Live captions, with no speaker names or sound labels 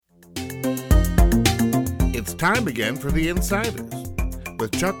time again for The Insiders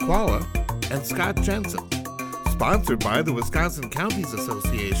with Chuck Chvala and Scott Jensen, sponsored by the Wisconsin Counties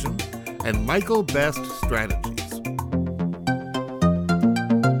Association and Michael Best Strategies.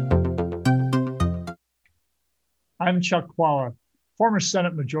 I'm Chuck Chvala, former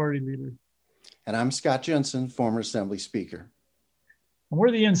Senate Majority Leader. And I'm Scott Jensen, former Assembly Speaker. And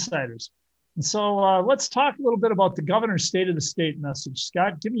we're the Insiders. And so let's talk a little bit about the governor's State of the State message.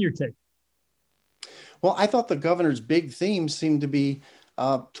 Scott, give me your take. Well, I thought the governor's big theme seemed to be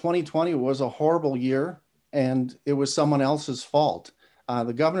 2020 was a horrible year and it was someone else's fault.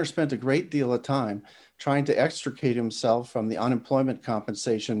 The governor spent a great deal of time trying to extricate himself from the unemployment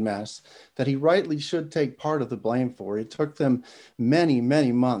compensation mess that he rightly should take part of the blame for. It took them many,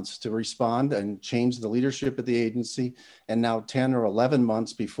 many months to respond and change the leadership of the agency, and now 10 or 11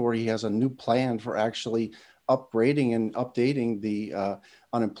 months before he has a new plan for actually upgrading and updating the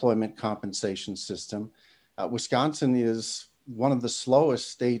unemployment compensation system. Wisconsin is one of the slowest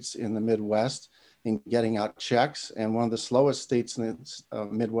states in the Midwest in getting out checks and one of the slowest states in the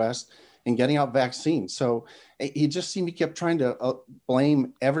Midwest in getting out vaccines. So he just seemed to keep trying to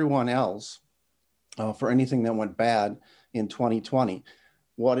blame everyone else for anything that went bad in 2020.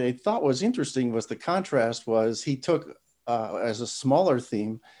 What I thought was interesting was the contrast was he took, as a smaller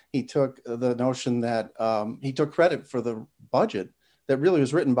theme, he took the notion that he took credit for the budget that really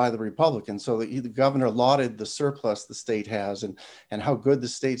was written by the Republicans. So the governor lauded the surplus the state has and how good the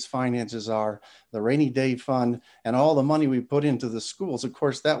state's finances are, the rainy day fund, and all the money we put into the schools. Of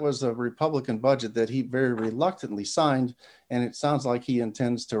course, that was a Republican budget that he very reluctantly signed, and it sounds like he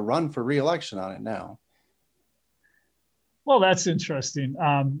intends to run for re-election on it now. Well, that's interesting.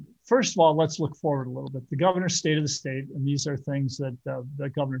 First of all, let's look forward a little bit. The governor's State of the State, and these are things that the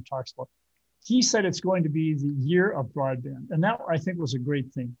governor talks about. He said it's going to be the year of broadband. And that, I think, was a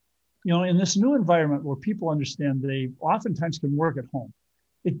great thing. You know, in this new environment where people understand they oftentimes can work at home,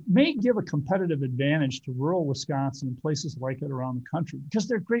 it may give a competitive advantage to rural Wisconsin and places like it around the country because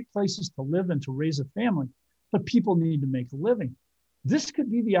they're great places to live and to raise a family, but people need to make a living. This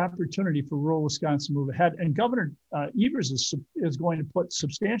could be the opportunity for rural Wisconsin to move ahead. And Governor Evers is going to put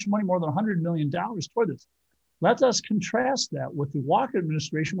substantial money, more than $100 million toward this. Let us contrast that with the Walker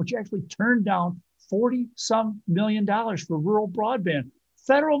administration, which actually turned down $40-some million for rural broadband,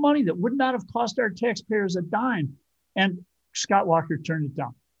 federal money that would not have cost our taxpayers a dime. And Scott Walker turned it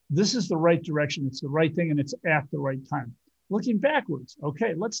down. This is the right direction. It's the right thing, and it's at the right time. Looking backwards,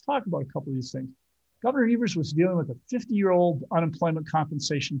 okay, let's talk about a couple of these things. Governor Evers was dealing with a 50-year-old unemployment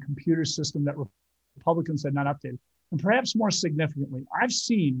compensation computer system that Republicans had not updated. And perhaps more significantly, I've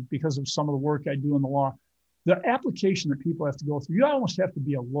seen, because of some of the work I do in the law, the application that people have to go through. You almost have to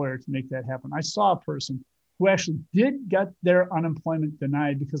be a lawyer to make that happen. I saw a person who actually did get their unemployment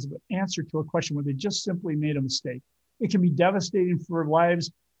denied because of an answer to a question where they just simply made a mistake. It can be devastating for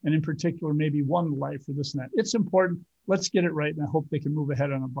lives, and in particular, maybe one life for this and that. It's important. Let's get it right, and I hope they can move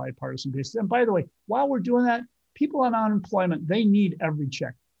ahead on a bipartisan basis. And by the way, while we're doing that, people on unemployment, they need every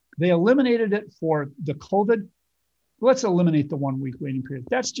check. They eliminated it for the COVID. Let's eliminate the 1 week waiting period.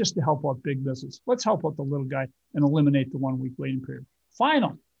 That's just to help out big business. Let's help out the little guy and eliminate the 1 week waiting period.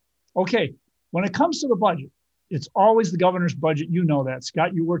 Final. Okay, when it comes to the budget, it's always the governor's budget. You know that.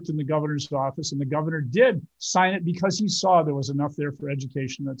 Scott, you worked in the governor's office, and the governor did sign it because he saw there was enough there for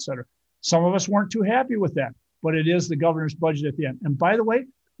education, et cetera. Some of us weren't too happy with that, but it is the governor's budget at the end. And by the way,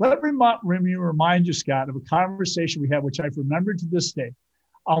 let me remind you, Scott, of a conversation we had, which I've remembered to this day.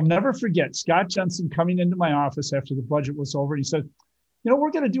 I'll never forget Scott Jensen coming into my office after the budget was over. He said, you know, we're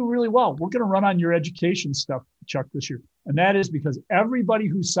going to do really well. We're going to run on your education stuff, Chuck, this year. And that is because everybody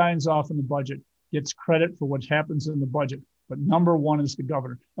who signs off on the budget gets credit for what happens in the budget. But number one is the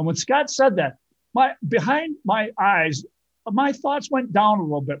governor. And when Scott said that, behind my eyes, my thoughts went down a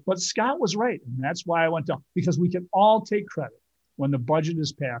little bit. But Scott was right. And that's why I went down, because we can all take credit when the budget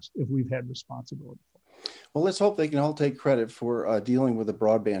is passed if we've had responsibility. Well, let's hope they can all take credit for dealing with the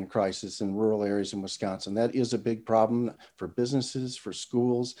broadband crisis in rural areas in Wisconsin. That is a big problem for businesses, for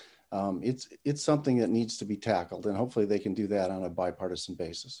schools. It's something that needs to be tackled, and hopefully they can do that on a bipartisan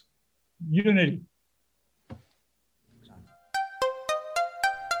basis. Unity.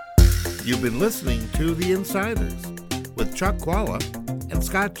 You've been listening to The Insiders with Chuck Chvala and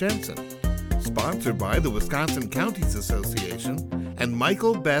Scott Jensen, sponsored by the Wisconsin Counties Association and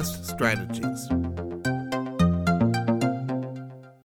Michael Best Strategies.